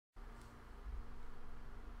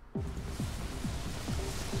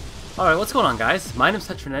Alright, what's going on, guys? My name's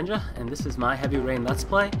TetraNinja, and this is my Heavy Rain Let's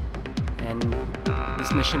Play. And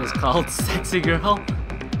this mission is called Sexy Girl.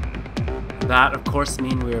 That, of course,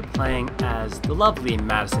 means we are playing as the lovely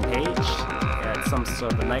Madison Page at some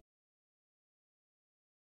sort of a night.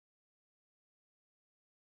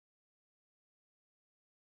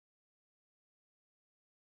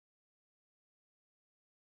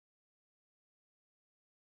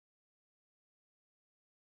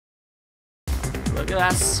 Look at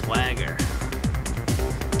that swagger.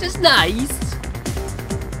 Just nice.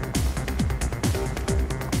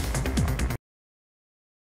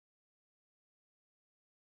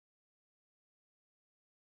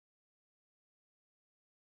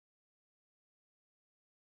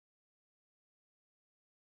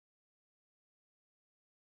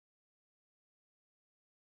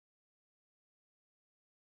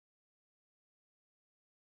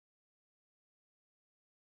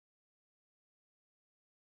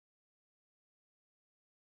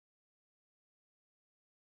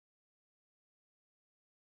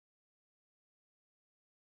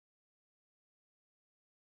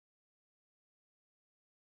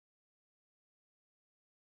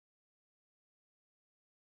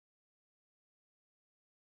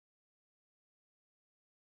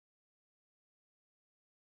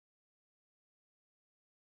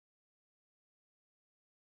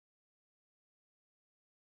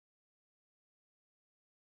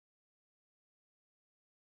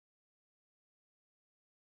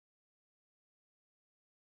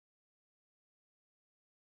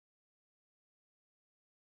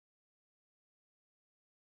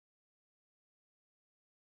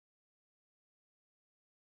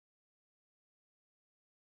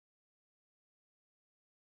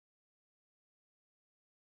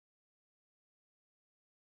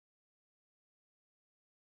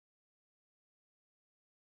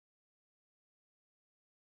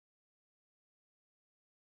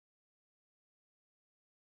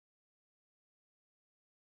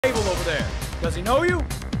 Over there. Does he know you?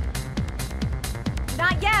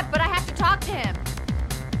 Not yet, but I have to talk to him.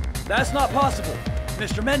 That's not possible.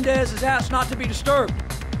 Mr. Mendez has asked not to be disturbed.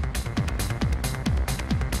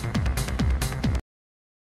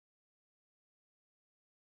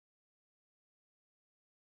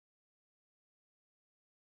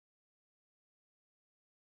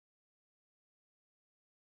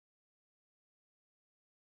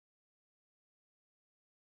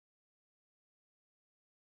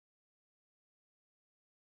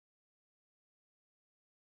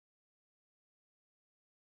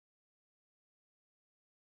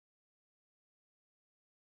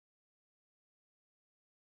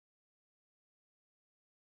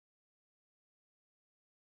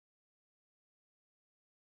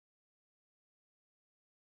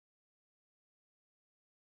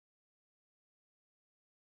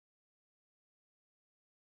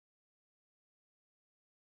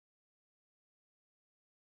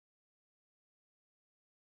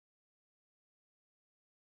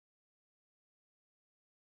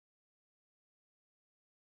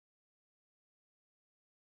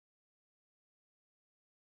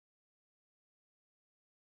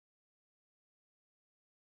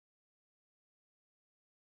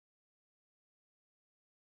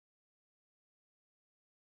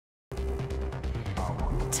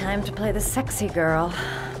 Time to play the sexy girl.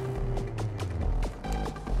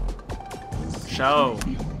 Show.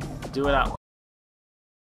 Do it out.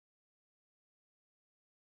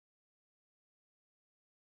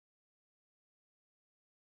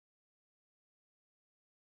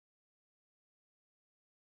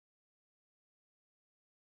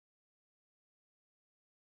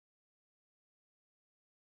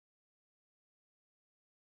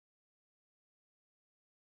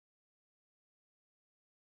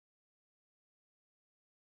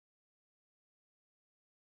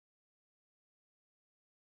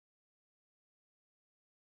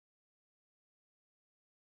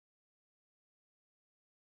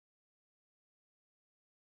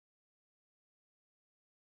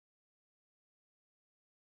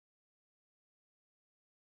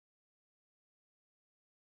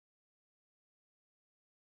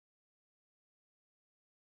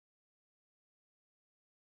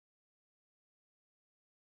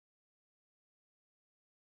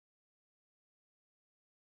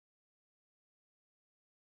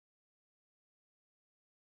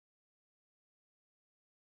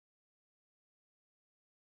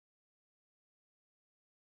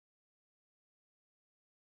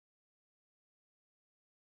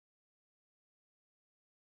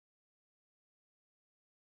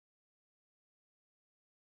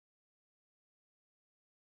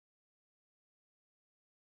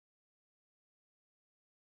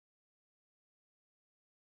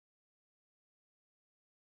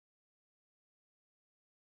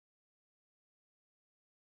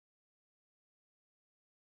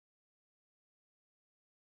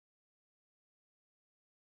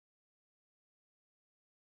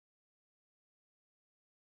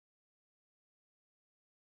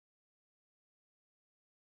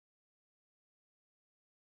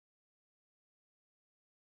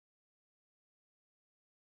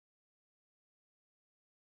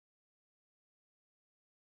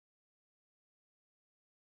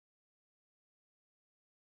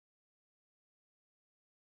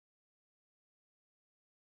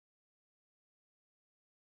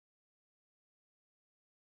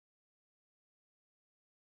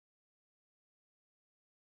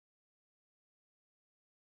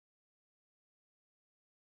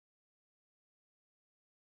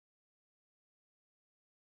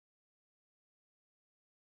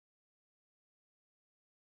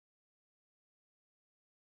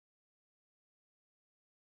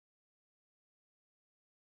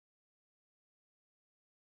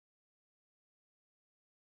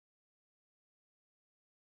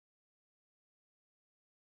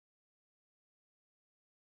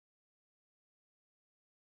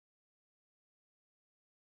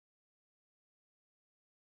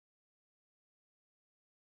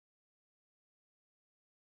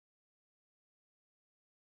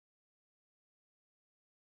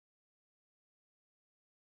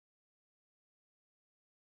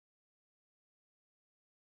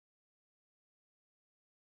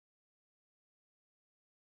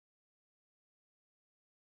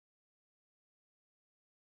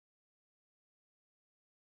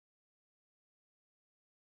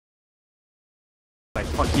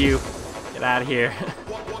 Thank you. Get out of here.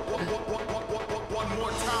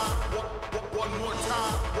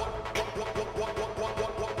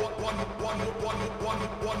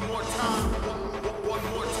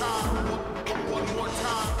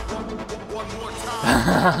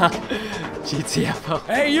 GTFO.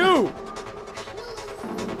 Hey, you!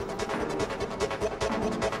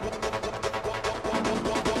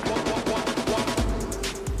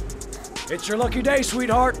 It's your lucky day,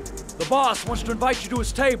 sweetheart. The boss wants to invite you to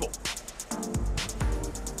his table.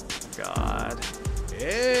 God.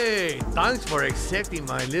 Hey, thanks for accepting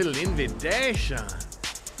my little invitation.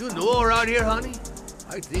 You know around here, honey?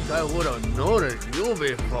 I think I would have noticed you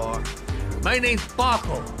before. My name's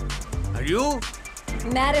Paco. And you?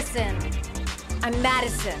 Madison. I'm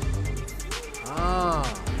Madison. Ah,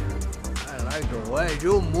 I like the way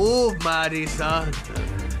you move, Madison.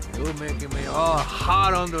 You're making me all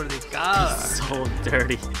hot under the collar. So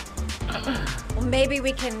dirty. Well, maybe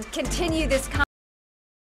we can continue this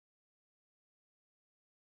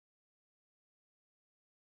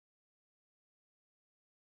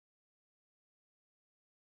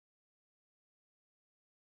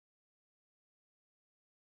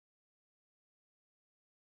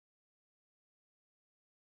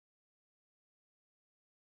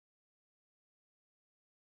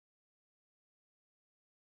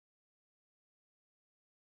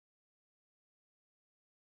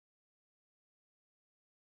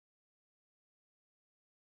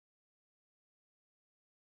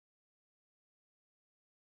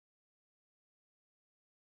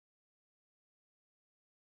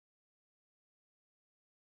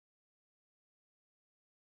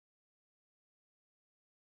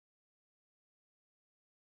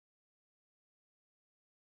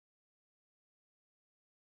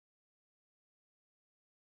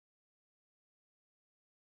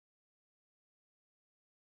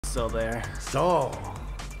Still there. So,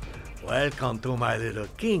 welcome to my little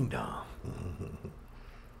kingdom.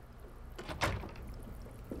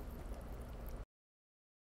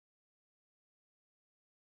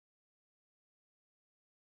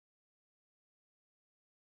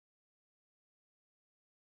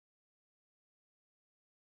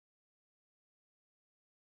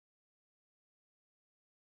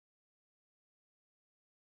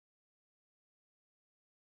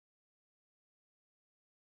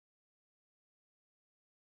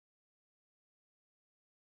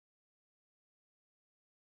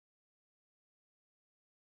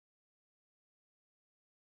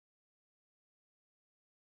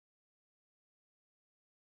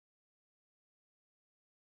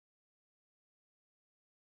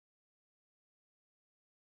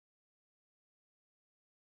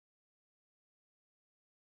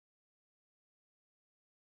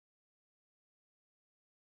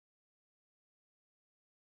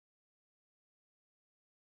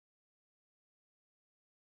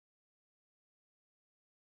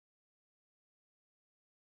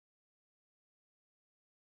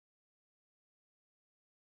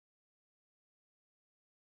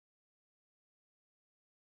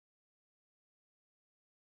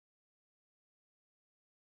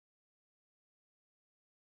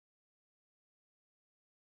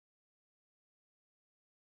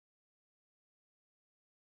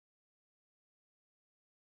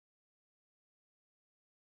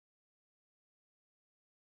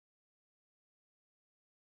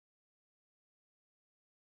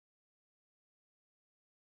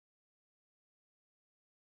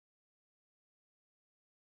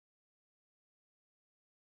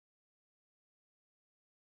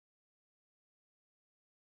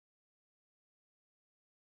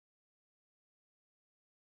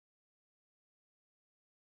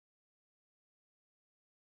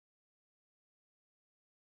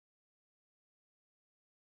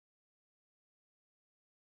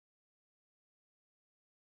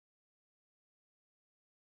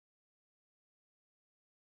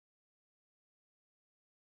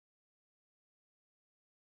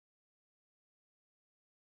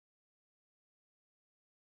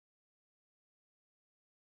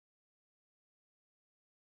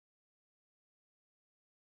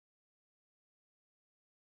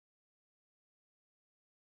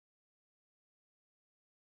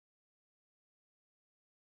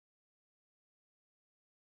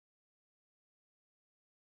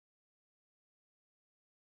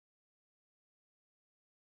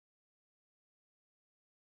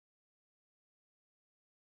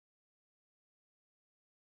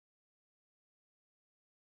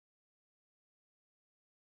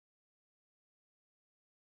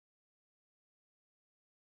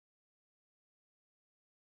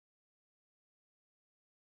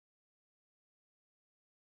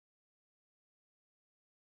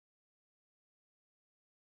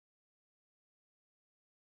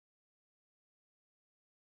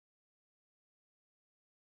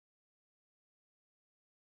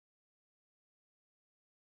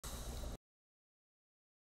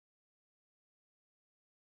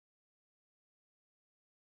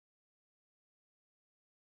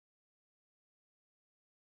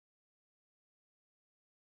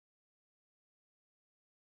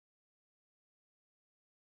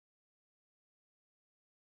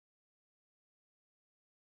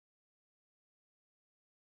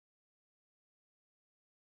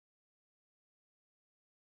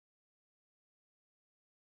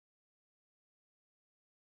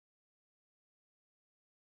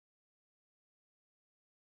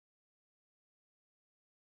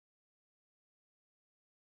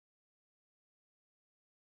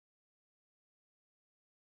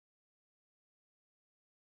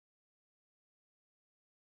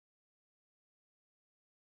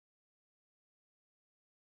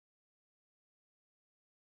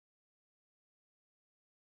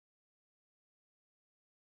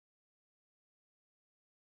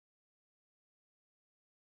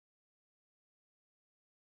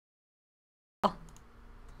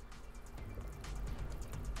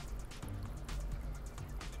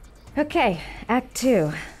 Okay, Act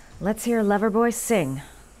 2. Let's hear Loverboy sing.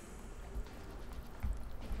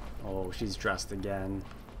 Oh, she's dressed again.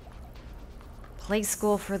 Play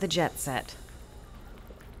school for the jet set.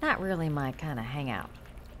 Not really my kind of hangout.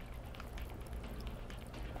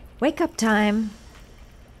 Wake up time.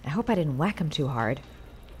 I hope I didn't whack him too hard.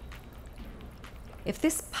 If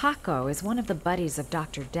this Paco is one of the buddies of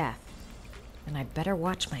Dr. Death, then I better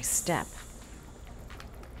watch my step.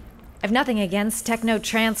 I've nothing against techno,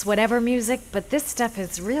 trance, whatever music, but this stuff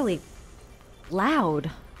is really loud.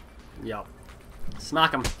 Yup.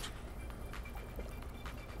 Smack him.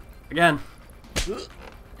 Again. There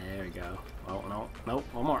we go. Oh, no. Nope.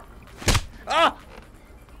 One more. Ah!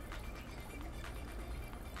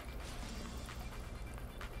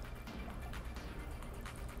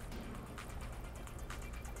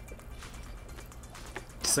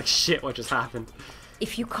 It's like, shit, what just happened?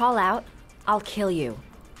 If you call out, I'll kill you.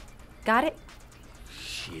 Got it?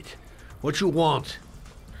 Shit. What you want?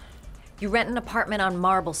 You rent an apartment on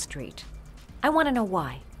Marble Street. I want to know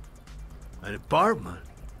why. An apartment?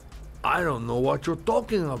 I don't know what you're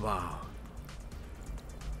talking about.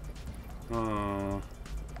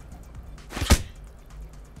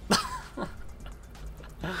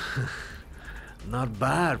 Not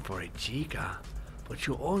bad for a chica, but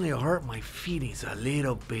you only hurt my feelings a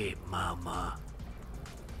little bit, mama.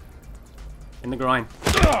 In the groin.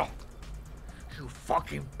 Ugh! You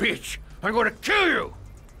fucking bitch! I'm gonna kill you!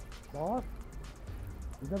 Boss?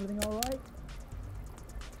 Is everything alright?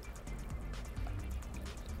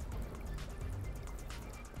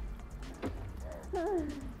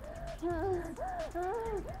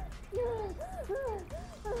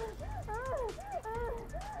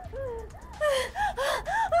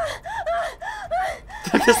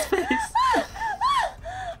 Look at his face.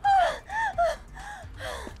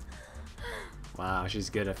 Wow, she's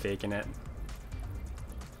good at faking it.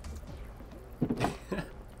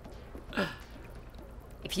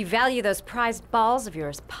 If you value those prized balls of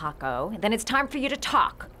yours, Paco, then it's time for you to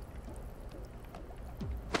talk.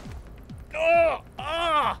 Oh!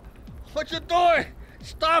 Ah! What you doing?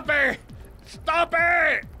 Stop it! Stop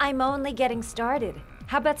it! I'm only getting started.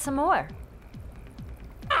 How about some more?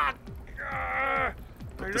 Ah!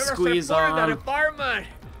 Put the squeeze on. That apartment.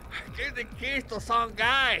 I gave the keys to some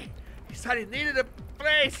guy. He said he needed a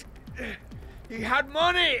place. He had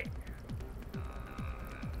money.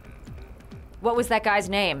 What was that guy's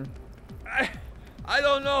name? I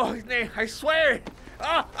don't know his name. I swear it.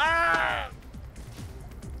 Ah! Ah!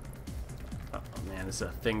 Oh man, this is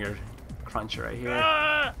a finger cruncher right here.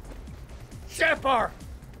 Ah! Shepard.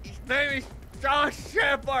 His name is John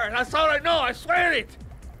Shepard. That's all I know. I swear it.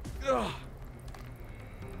 Ugh.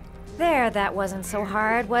 There, that wasn't so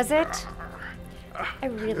hard, was it? I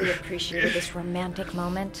really appreciated this romantic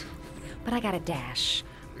moment, but I gotta dash.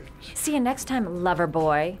 See you next time, lover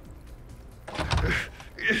boy.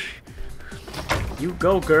 You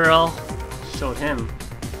go, girl. Showed him.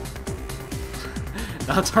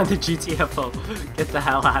 Now it's on the GTFO. Get the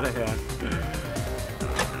hell out of here.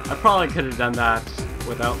 I probably could have done that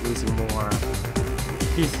without losing more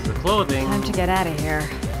pieces of clothing. Time to get out of here.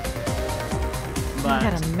 But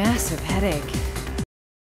I got a massive headache.